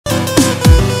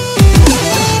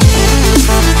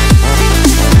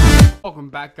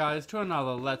back, guys, to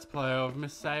another Let's Play of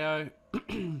Misao.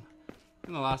 In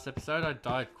the last episode, I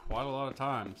died quite a lot of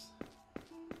times.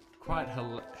 Quite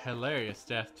hilarious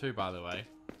death too, by the way.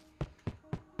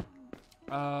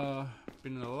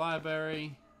 Been in the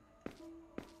library.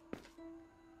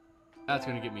 That's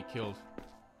gonna get me killed.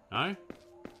 No?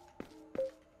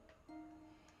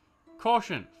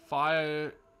 Caution!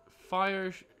 Fire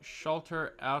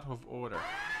shelter out of order.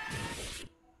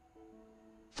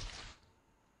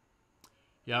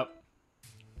 Yep.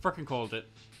 Frickin' called it.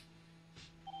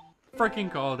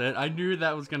 Frickin' called it. I knew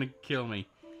that was gonna kill me.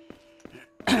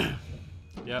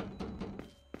 Yep.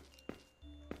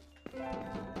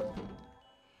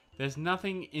 There's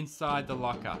nothing inside the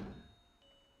locker.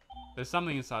 There's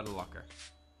something inside the locker.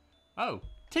 Oh,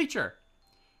 teacher!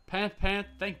 Pant,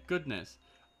 thank goodness.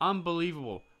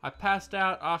 Unbelievable. I passed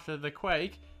out after the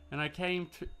quake and I came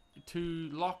to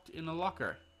locked in the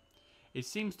locker. It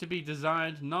seems to be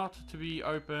designed not to be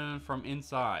open from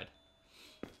inside.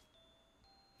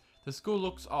 The school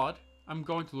looks odd. I'm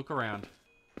going to look around.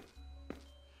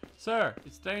 Sir,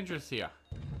 it's dangerous here.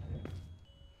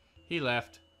 He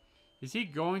left. Is he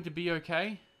going to be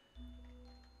okay?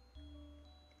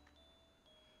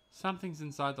 Something's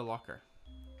inside the locker.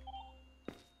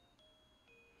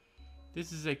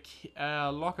 This is a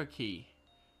locker key.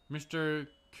 Mr.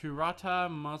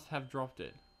 Kurata must have dropped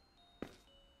it.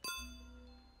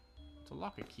 A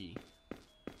locker key.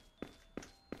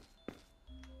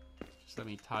 Just let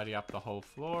me tidy up the whole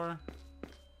floor.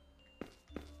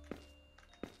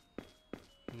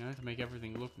 You know, to make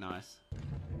everything look nice.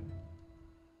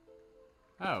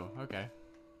 Oh, okay.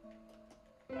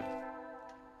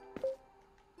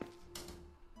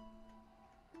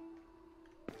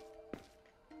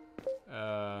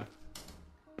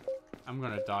 I'm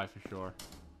gonna die for sure.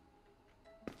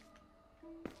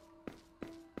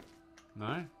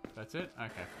 No? That's it?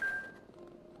 Okay.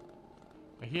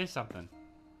 I hear something.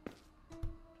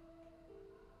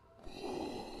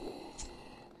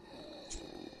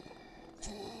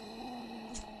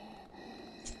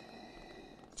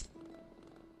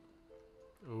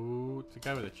 Ooh, it's a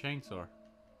guy with a chainsaw.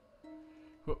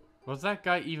 Was that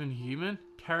guy even human?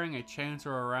 Carrying a chainsaw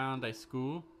around a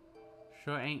school?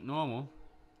 Sure ain't normal.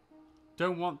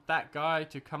 Don't want that guy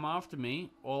to come after me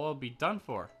or I'll be done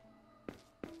for.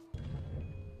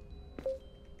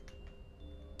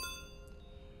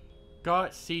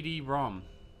 Got CD-ROM.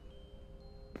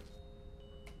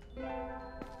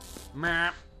 Meh.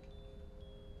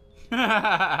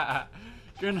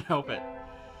 Couldn't help it.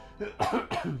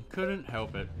 Couldn't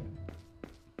help it.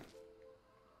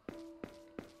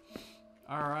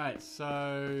 Alright,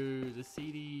 so the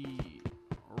CD-ROM.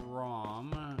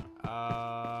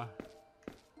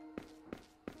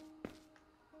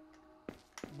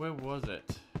 Where was it?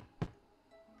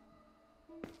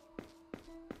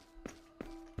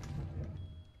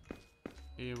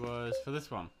 It was for this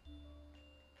one.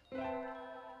 No,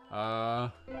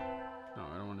 I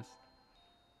don't want to.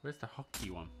 Where's the hotkey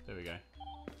one? There we go.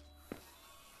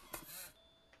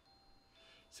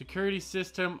 Security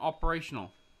system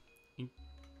operational.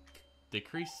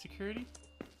 Decrease security?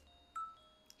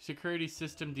 Security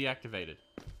system deactivated.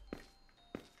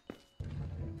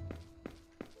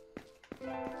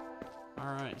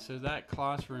 Alright, so that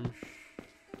classroom,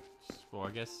 well,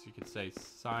 I guess you could say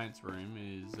science room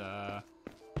is, no,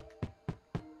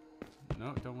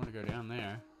 don't want to go down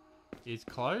there. Is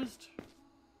closed?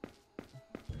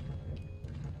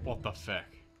 What the feck?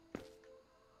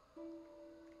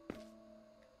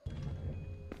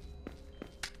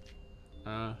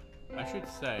 I should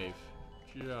save,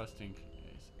 just in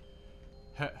case.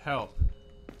 Help.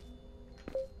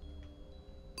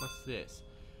 What's this?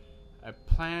 A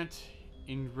plant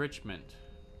enrichment.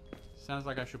 Sounds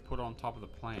like I should put it on top of the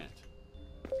plant.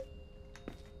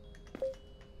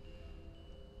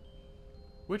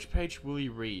 Which page will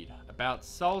you read? About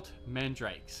salt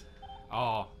mandrakes.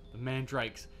 Oh, the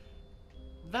mandrakes.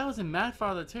 That was in Mad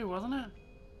Father too, wasn't it?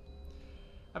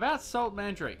 About salt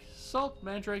mandrakes. Salt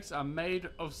mandrakes are made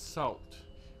of salt,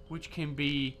 which can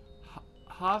be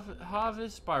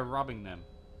harvested by rubbing them.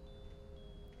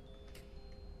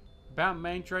 About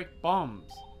mandrake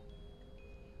bombs.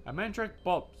 Mandrake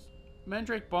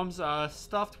bombs are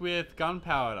stuffed with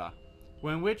gunpowder,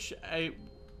 when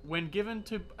given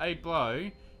to a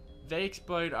blow, they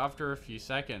explode after a few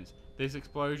seconds. This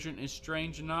explosion is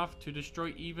strange enough to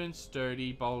destroy even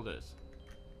sturdy boulders.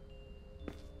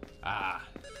 Ah.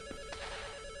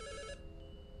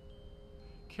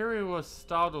 Kiryu was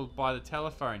startled by the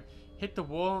telephone, hit the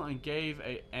wall, and gave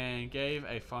a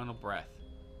final breath.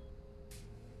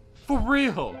 For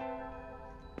real?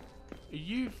 Are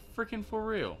you freaking for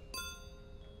real?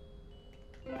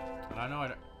 And I know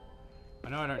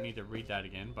I don't need to read that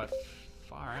again, but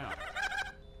far out.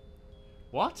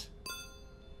 What?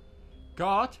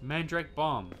 Got Mandrake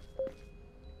Bomb.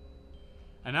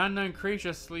 An unknown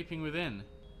creature sleeping within.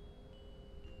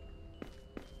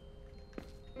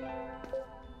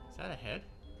 Is that a head?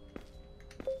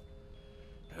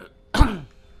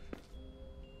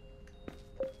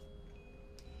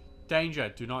 Danger,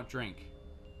 do not drink.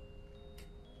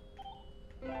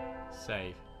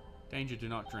 Save. Danger, do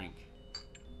not drink.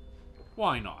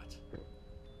 Why not?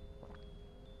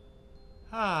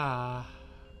 Ah.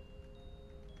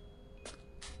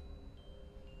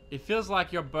 It feels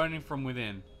like you're burning from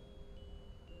within.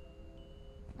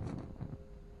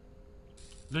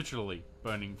 Literally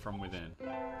burning from within.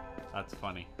 That's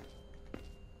funny.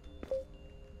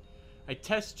 A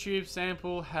test tube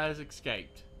sample has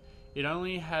escaped. It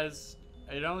only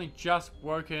just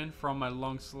woken from a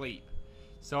long sleep.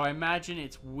 So I imagine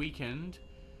it's weakened,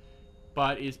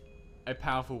 but is a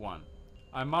powerful one.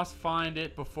 I must find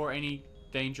it before any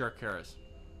danger occurs.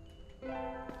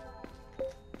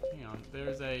 Hang on,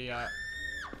 there's a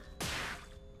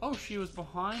oh, she was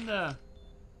behind the...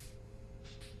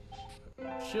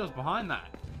 She was behind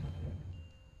that.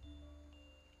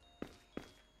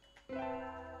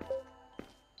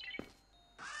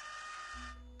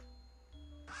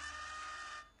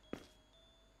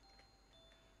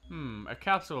 A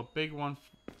capsule, big one,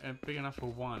 big enough for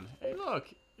one. Hey, look,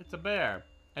 it's a bear.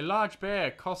 A large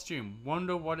bear costume.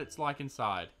 Wonder what it's like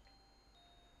inside.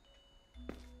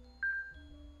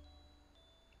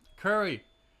 Curry,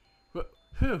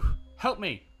 whew, help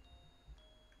me.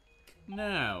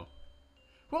 No.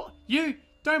 Well, you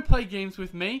don't play games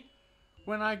with me.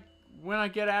 When I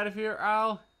get out of here,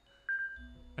 I'll...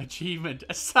 Achievement,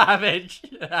 a savage.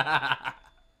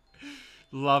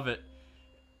 Love it.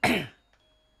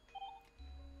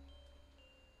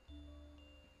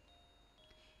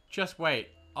 Just wait,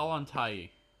 I'll untie you.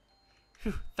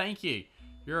 Whew, thank you.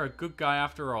 You're a good guy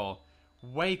after all.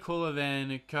 Way cooler than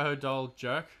a Kohodol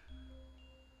jerk.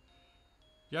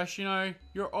 Yoshino,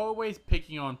 you're always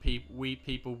picking on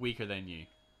people weaker than you.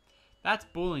 That's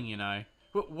bullying, you know.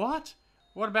 What?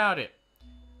 What about it?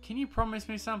 Can you promise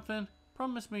me something?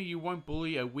 Promise me you won't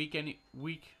bully a weak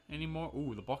anymore?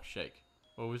 Ooh, the box shake.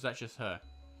 Or was that just her?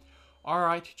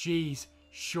 Alright, geez,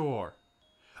 sure.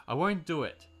 I won't do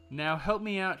it. Now help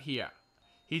me out here.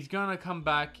 He's gonna come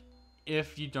back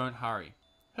if you don't hurry.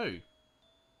 Who?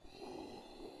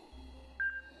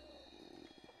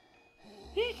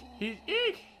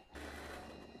 Eek.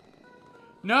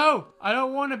 No, I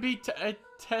don't want to be a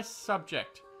test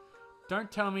subject. Don't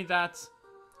tell me that's...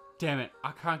 Damn it,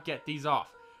 I can't get these off.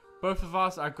 Both of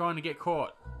us are going to get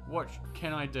caught. What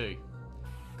can I do?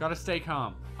 Gotta stay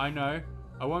calm. I know.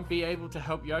 I won't be able to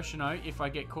help Yoshino if I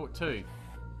get caught too.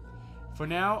 For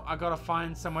now, I gotta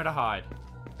find somewhere to hide.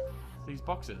 These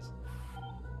boxes.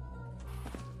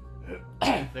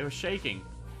 They were shaking.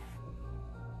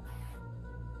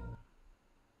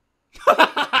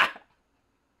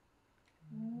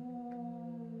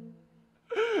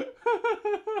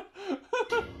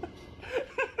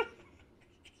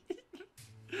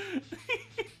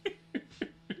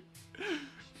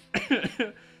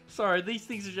 Sorry, these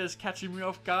things are just catching me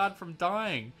off guard from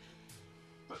dying.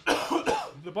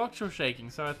 The box was shaking,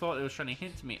 so I thought it was trying to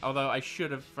hint to me. Although I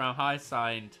should have, from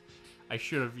hindsight, I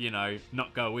should have, you know,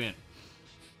 not go in.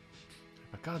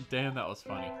 But god damn, that was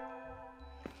funny.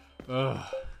 Ugh.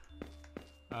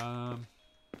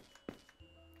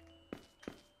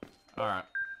 Alright.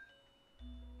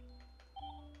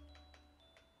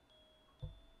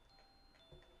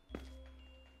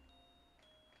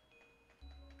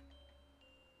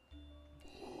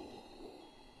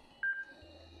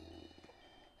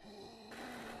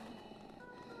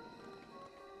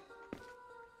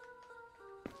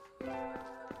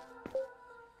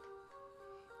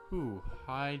 Ooh,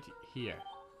 hide here.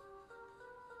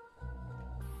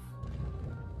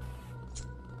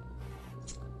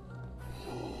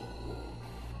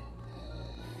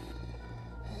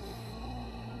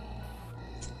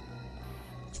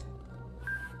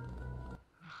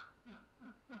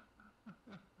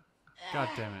 God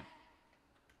damn it.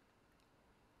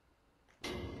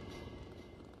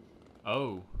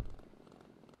 Oh.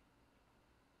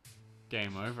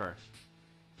 Game over.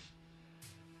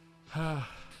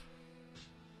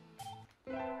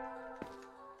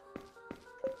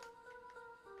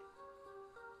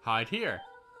 Hide here.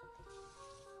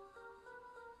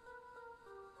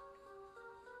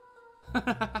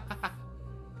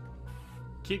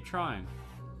 Keep trying.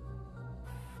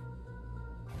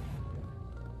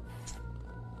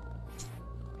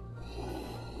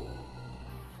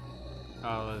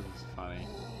 Oh, this is funny.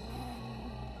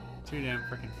 Too damn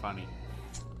freaking funny.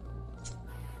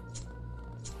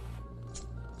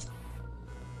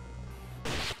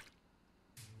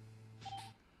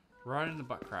 Right in the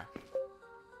butt crack.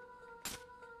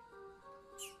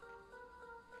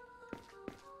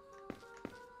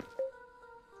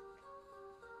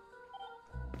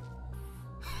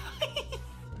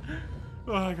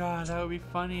 Oh god, that would be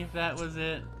funny if that was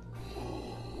it.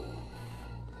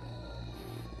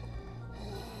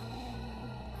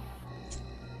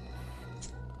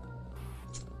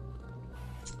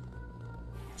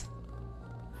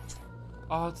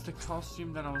 Oh, it's the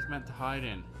costume that I was meant to hide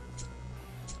in.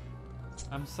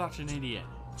 I'm such an idiot.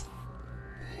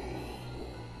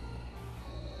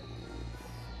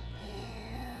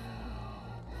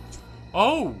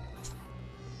 Oh!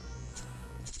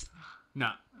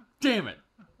 Nah. Damn it!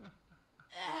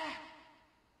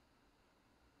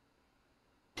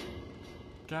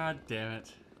 God damn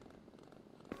it.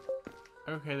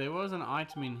 Okay, there was an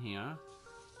item in here.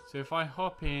 So if I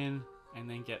hop in and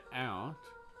then get out,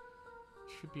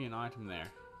 should be an item there.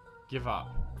 Give up.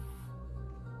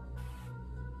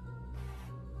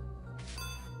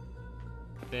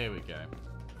 There we go.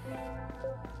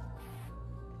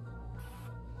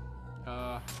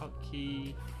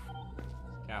 Hotkey.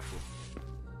 Scaffold.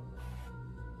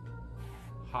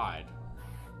 Hide.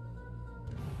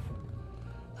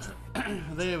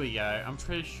 There we go. I'm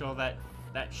pretty sure that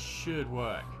should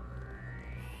work.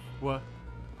 What?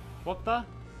 What the?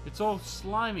 It's all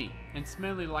slimy and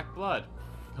smelly like blood.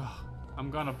 Ugh, I'm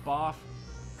gonna barf.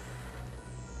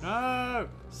 No!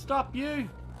 Stop you!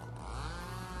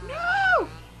 No!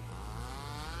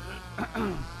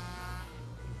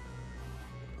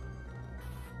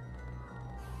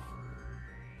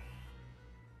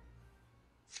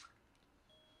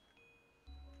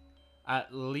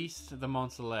 At least the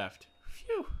monster left.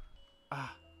 Phew.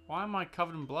 Ah, why am I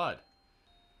covered in blood?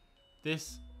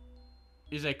 This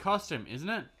is a costume, isn't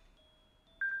it?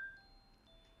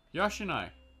 Yoshino.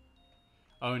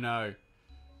 Oh no.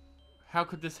 How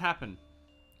could this happen?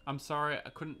 I'm sorry, I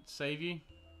couldn't save you.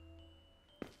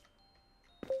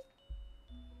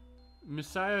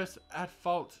 Misao's at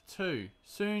fault too.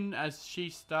 Soon as she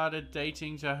started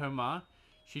dating Tahoma,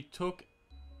 she took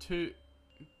to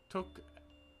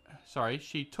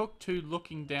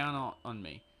looking down on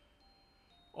me.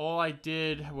 All I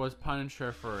did was punish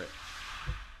her for it.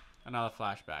 Another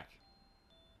flashback.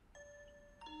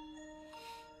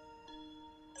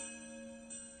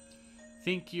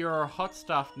 Think you're hot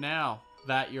stuff now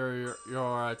that you're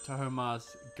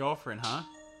Tahoma's girlfriend, huh?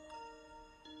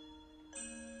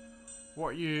 What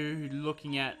are you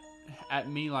looking at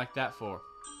me like that for?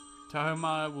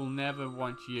 Tahoma will never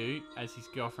want you as his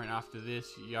girlfriend after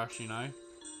this, Yoshino.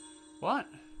 What?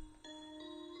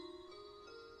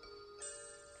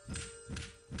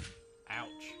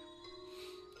 Ouch.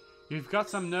 You've got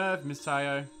some nerve,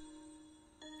 Misao.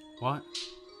 What?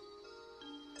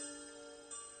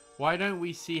 Why don't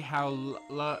we see how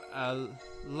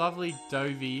lovey-dovey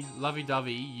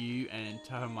you and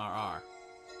Tahoma are?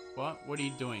 What? What are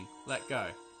you doing? Let go.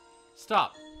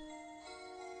 Stop!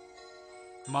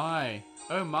 Oh my,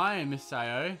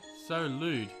 Misao. So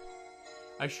lewd.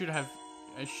 I should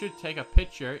take a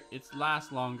picture. It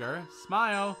lasts longer.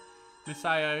 Smile!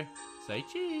 Misao. Say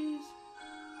cheese.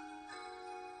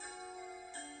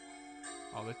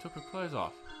 Oh, they took her clothes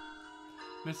off.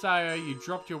 Misao, you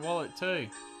dropped your wallet too.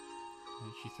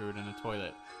 And she threw it in the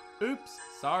toilet. Oops,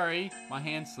 sorry, my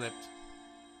hand slipped.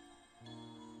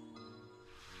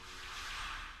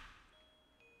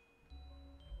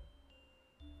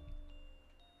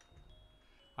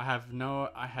 I had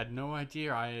no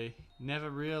idea. I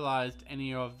never realized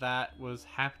any of that was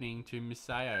happening to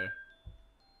Misao.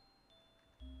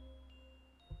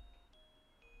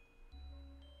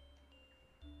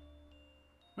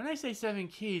 When I say 7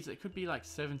 keys, it could be like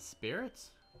 7 spirits?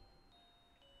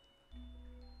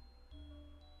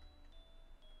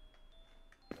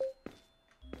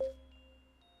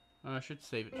 Oh, I should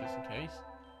save it just in case.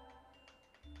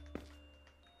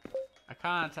 I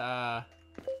can't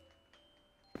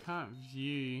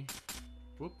view.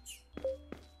 Whoops.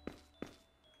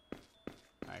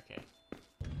 Okay.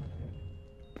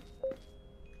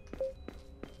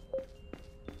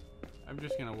 I'm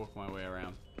just gonna walk my way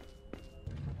around.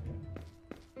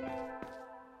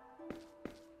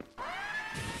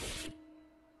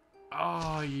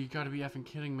 Oh, you gotta be effing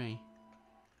kidding me.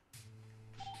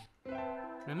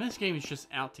 And this game is just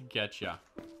out to get ya.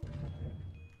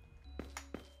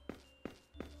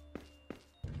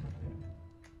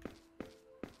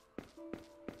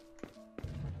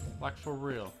 Like for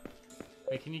real.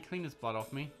 Wait, can you clean this blood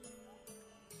off me?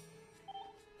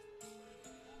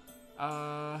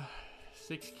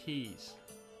 6 keys.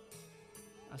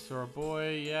 I saw a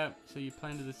boy, yep. So you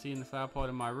planted the seed in the flower pot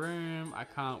in my room. I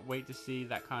can't wait to see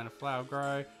that kind of flower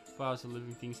grow. Flowers are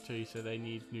living things too, so they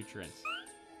need nutrients.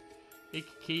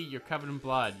 Ikki, you're covered in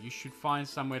blood. You should find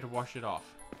somewhere to wash it off.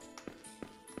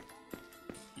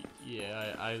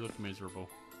 Yeah, I look miserable.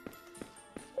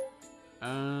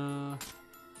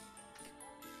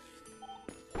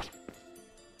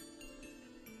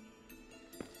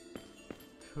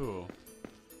 Cool.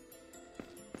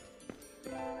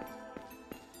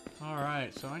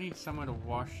 Alright, so I need somewhere to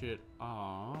wash it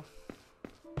off.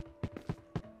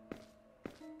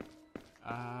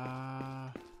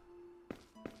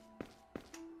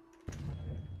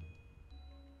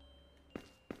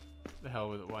 The hell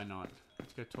with it, why not?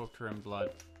 Let's go talk to her in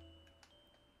blood.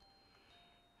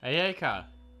 Ayaka!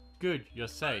 Good, you're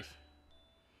safe.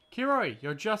 Kiroi,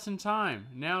 you're just in time.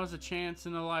 Now is a chance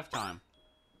in a lifetime.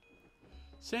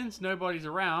 Since nobody's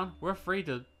around, we're free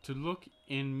to look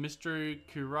in Mr.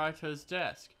 Kurita's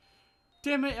desk.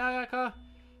 Damn it, Ayaka!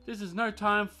 This is no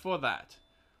time for that.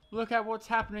 Look at what's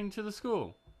happening to the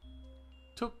school.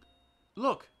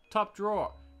 Look, top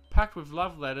drawer, packed with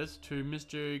love letters to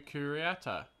Mr.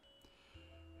 Kurita.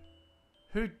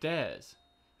 Who dares?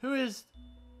 Who is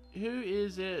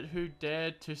it who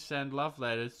dared to send love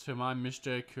letters to my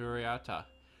Mr. Kurita?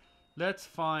 Let's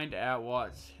find out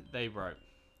what they wrote.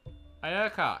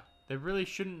 Ayaka, they really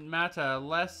shouldn't matter.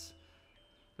 Let's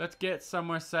get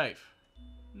somewhere safe.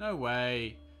 No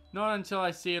way. Not until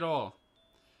I see it all.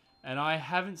 And I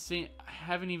haven't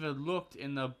even looked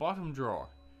in the bottom drawer.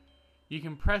 You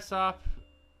can pass up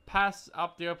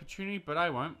the opportunity, but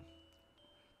I won't.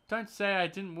 Don't say I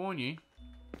didn't warn you.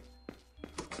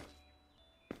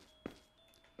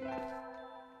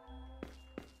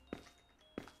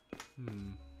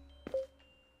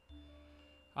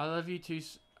 I love you too.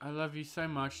 I love you so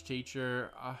much,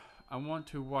 teacher. I want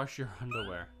to wash your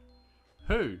underwear.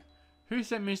 Who? Who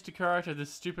sent Mr. Kurita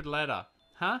this stupid letter?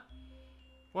 Huh?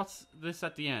 What's this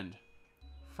at the end?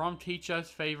 From teacher's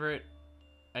favorite,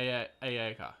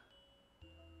 Ayaka.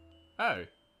 Oh.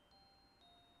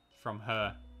 From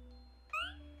her.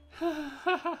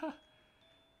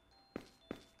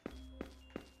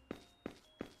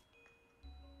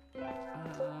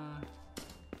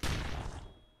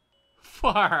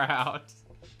 Far out.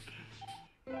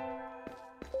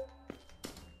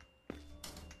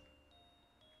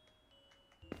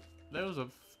 There was a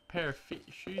pair of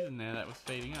shoes in there that was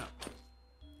fading up.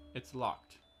 It's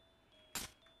locked.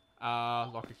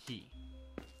 Lock a key.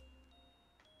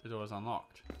 The door is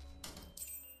unlocked.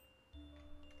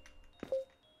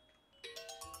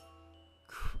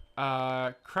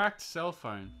 Cracked cell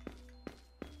phone.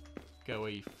 Go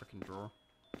away, you freaking drawer.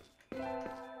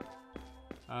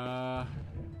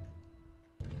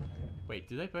 Wait,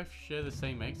 do they both share the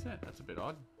same exit? That's a bit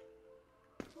odd.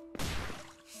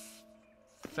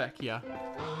 Feck yeah.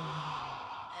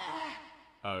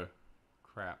 Oh,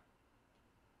 crap.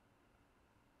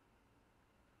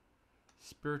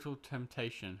 Spiritual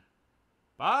temptation.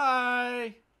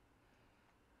 Bye!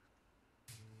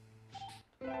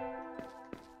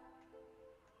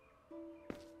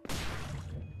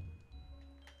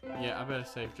 Yeah, I better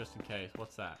save just in case.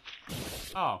 What's that?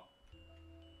 Oh.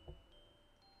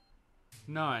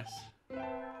 Nice.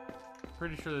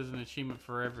 Pretty sure there's an achievement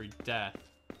for every death.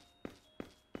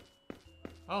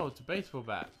 Oh, it's a baseball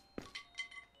bat.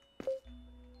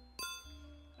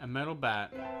 A metal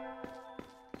bat.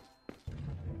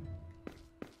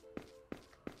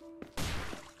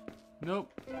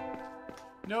 Nope.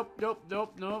 Nope, nope,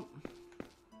 nope, nope.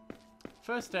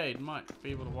 First aid might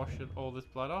be able to wash all this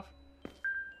blood off.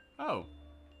 Oh.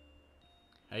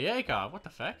 Ayaka, what the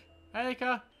feck?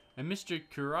 Ayaka and Mr.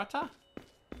 Kurita?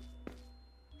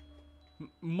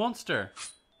 Monster.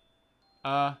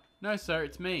 No sir,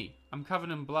 it's me. I'm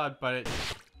covered in blood, but it's...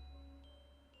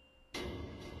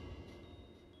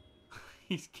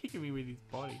 He's kicking me with his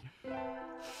body.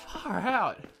 Far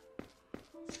out.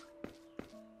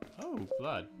 Oh,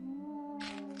 blood.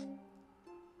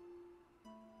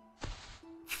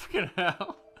 Fucking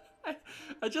hell.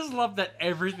 I just love that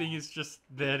everything is just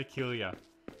there to kill you.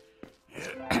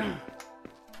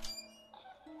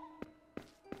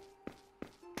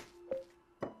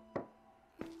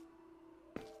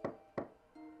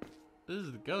 This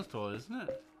is the girl's toilet, isn't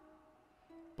it?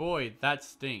 Boy, that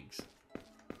stinks.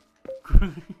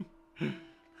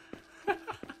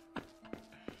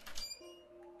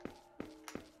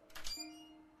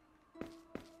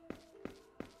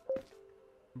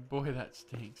 Boy, that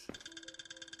stinks.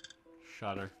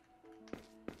 Shudder.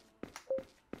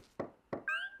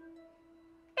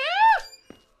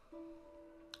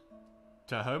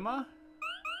 Tahoma?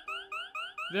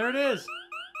 There it is!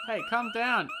 Hey, calm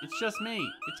down. It's just me.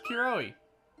 It's Kiroi.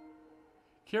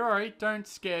 Kiroi, don't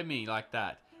scare me like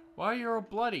that. Why are you all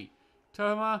bloody?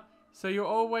 Tahoma, so you're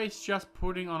always just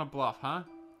putting on a bluff, huh?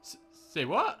 Say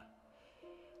what?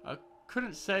 I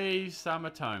couldn't save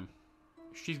Samatome.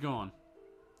 She's gone.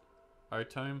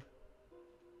 Otome?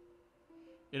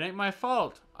 It ain't my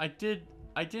fault. I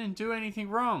didn't do anything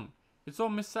wrong. It's all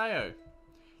Misao.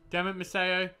 Damn it,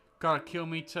 Misao. Gotta kill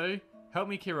me too. Help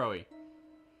me, Kiroi.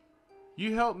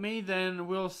 You help me, then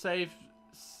we'll save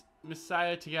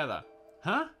Misao together.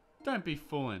 Huh? Don't be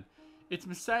fooling. It's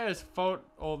Misao's fault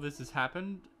all this has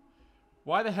happened.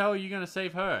 Why the hell are you gonna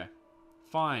save her?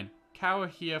 Fine. Cower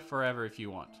here forever if you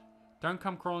want. Don't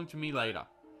come crawling to me later.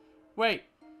 Wait.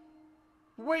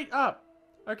 Wait up.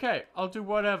 Okay, I'll do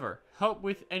whatever. Help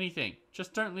with anything.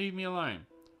 Just don't leave me alone.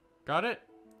 Got it?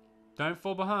 Don't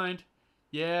fall behind.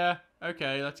 Yeah,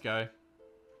 okay, let's go.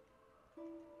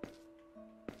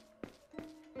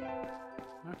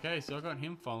 Okay, so I got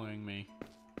him following me.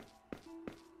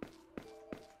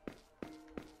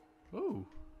 Ooh.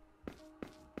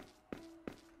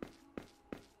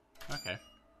 Okay.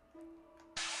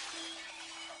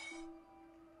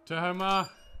 Tahoma.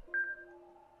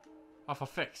 Oh, for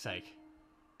feck's sake.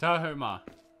 Tahoma.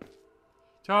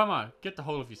 Tahoma, get the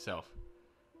hold of yourself.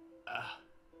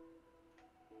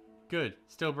 Good.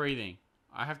 Still breathing.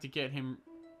 I have to get him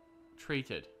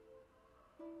treated.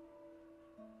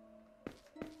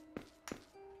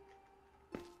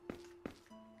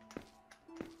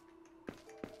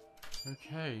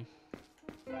 Okay.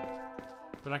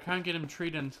 But I can't get him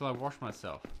treated until I wash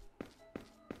myself.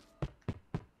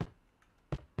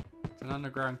 It's an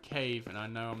underground cave and I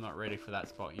know I'm not ready for that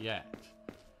spot yet.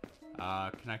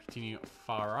 Can I continue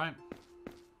far right?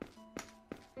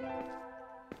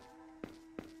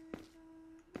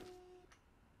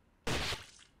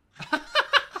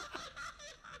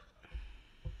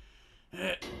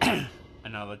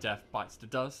 Another death bites the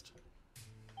dust.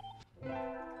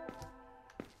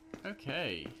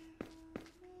 Okay.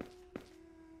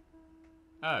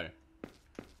 Oh.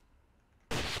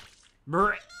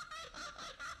 Brrr.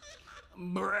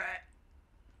 Brrr.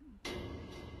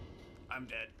 I'm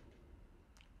dead.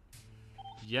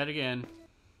 Yet again.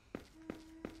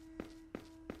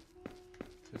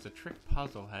 It's a trick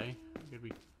puzzle, hey? Could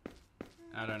we...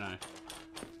 I don't know.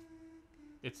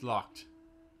 It's locked.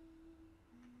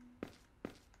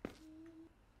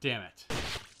 Damn it.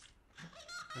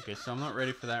 Okay, so I'm not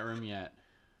ready for that room yet.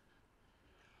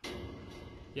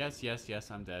 Yes, yes,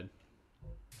 yes, I'm dead.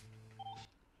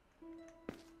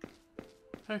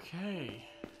 Okay.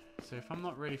 So if I'm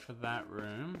not ready for that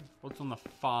room, what's on the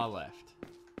far left?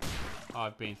 Oh,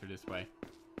 I've been through this way.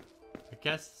 I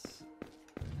guess...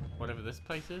 whatever this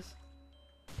place is?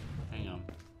 Hang on.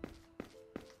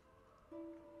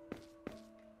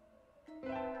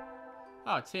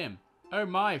 Oh, it's him. Oh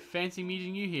my, fancy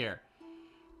meeting you here.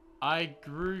 I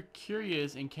grew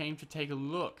curious and came to take a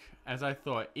look, as I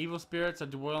thought. Evil spirits are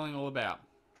dwelling all about.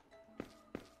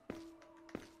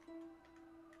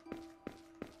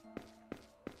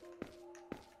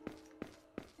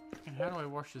 And how do I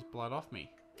wash this blood off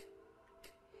me?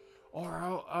 Or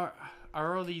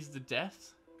are all these the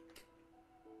deaths?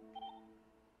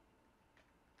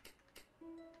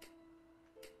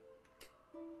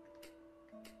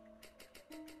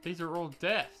 These are all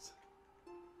deaths.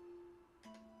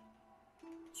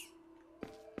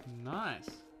 Nice.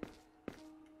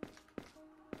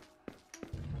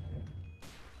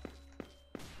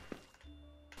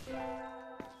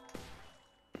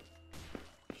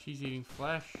 She's eating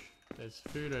flesh. There's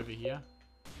food over here.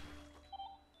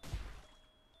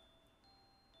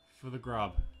 For the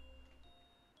grub.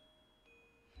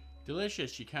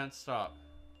 Delicious, you can't stop.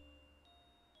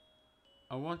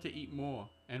 I want to eat more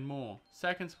and more.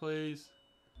 Seconds, please.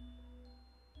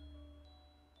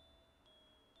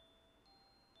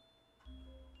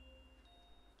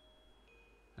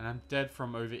 And I'm dead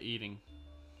from overeating.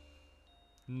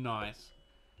 Nice.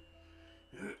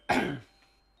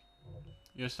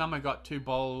 Your stomach got too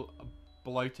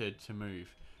bloated to move.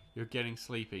 You're getting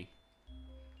sleepy.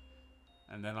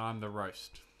 And then I'm the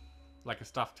roast. Like a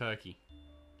stuffed turkey.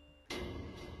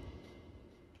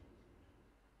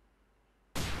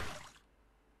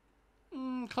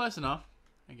 Close enough,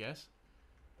 I guess.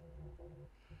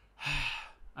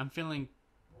 I'm feeling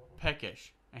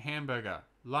peckish. A hamburger.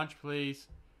 Lunch, please.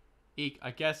 Eek.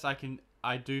 I guess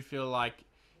I do feel like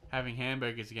having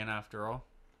hamburgers again after all.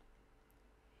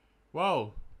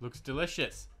 Whoa. Looks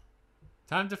delicious.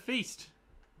 Time to feast.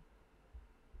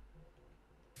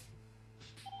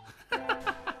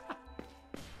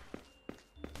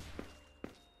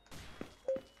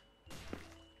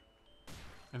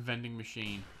 vending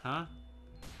machine, huh?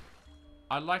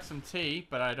 I'd like some tea,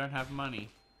 but I don't have money.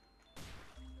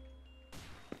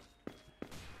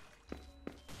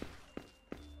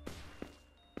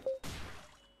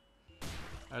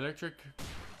 Electric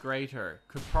grater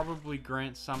could probably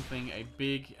grant something as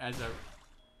big as a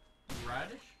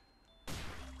radish.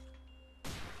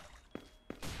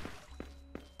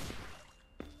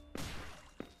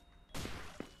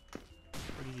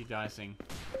 What is he dicing?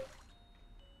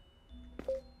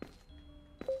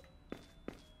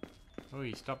 Oh,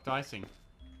 he stopped dicing.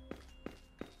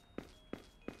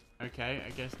 Okay, I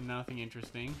guess nothing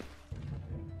interesting.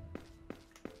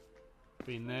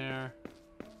 Been there.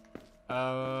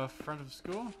 Front of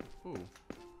school? Ooh.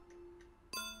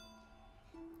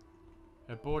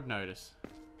 A board notice.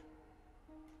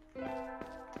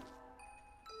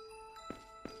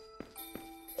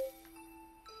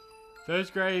 Those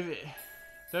grave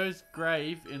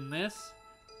in this,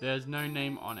 there's no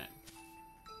name on it.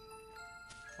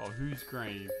 Oh, whose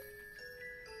grave?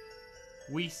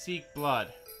 We seek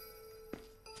blood.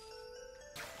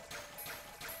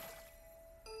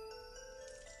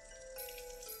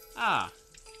 Ah.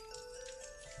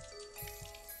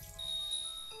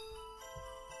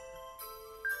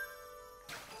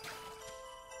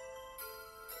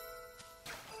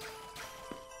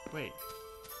 Wait.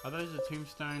 Are those a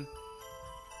tombstone?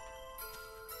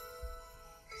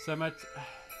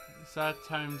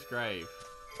 Satome's grave.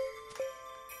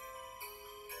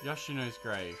 Yoshino's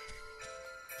grave.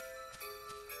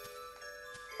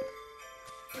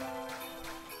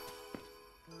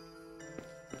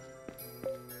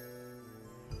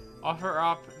 Offer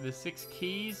up the 6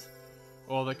 keys,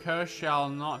 or the curse shall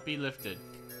not be lifted.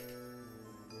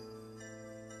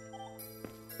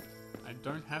 I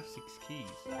don't have 6 keys.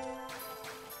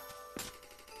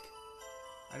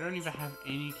 I don't even have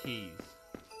any keys.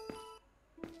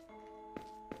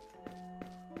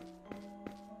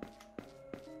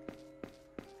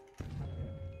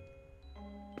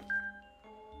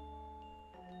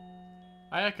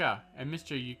 Ayaka and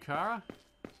Mr. Yukara?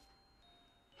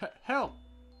 Help!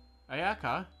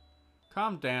 Ayaka?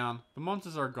 Calm down. The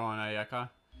monsters are gone, Ayaka.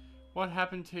 What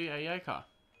happened to Ayaka?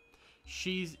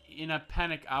 She's in a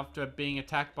panic after being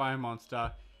attacked by a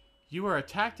monster. You were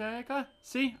attacked, Ayaka?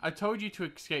 See, I told you to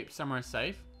escape somewhere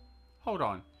safe. Hold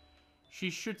on. She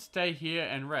should stay here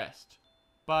and rest.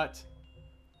 But,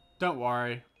 don't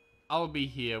worry. I'll be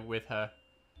here with her.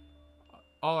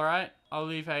 Alright, I'll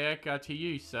leave Ayaka to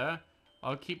you, sir.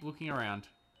 I'll keep looking around.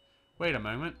 Wait a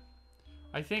moment.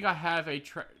 I think I have a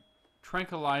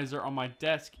tranquilizer on my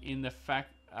desk in the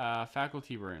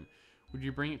faculty room. Would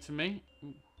you bring it to me?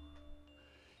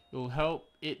 It'll help.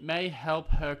 It may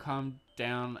help her calm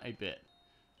down a bit.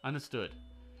 Understood.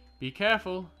 Be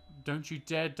careful. Don't you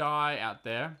dare die out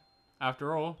there.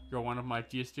 After all, you're one of my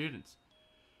dear students.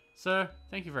 Sir,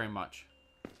 thank you very much.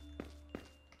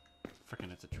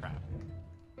 Frickin', it's a trap.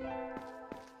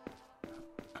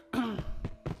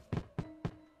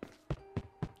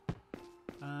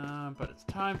 But it's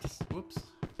time to... Whoops.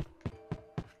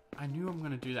 I knew I'm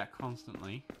going to do that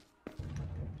constantly.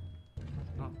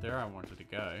 It's not there I wanted to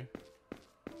go.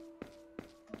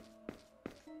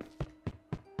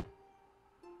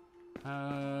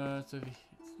 So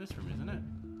it's this room, isn't it?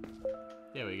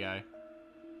 There we go.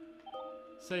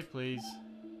 Save, please.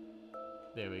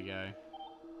 There we go.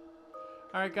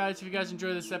 Alright guys, if you guys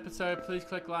enjoyed this episode, please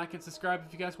click like and subscribe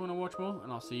if you guys want to watch more,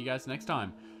 and I'll see you guys next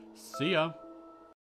time. See ya!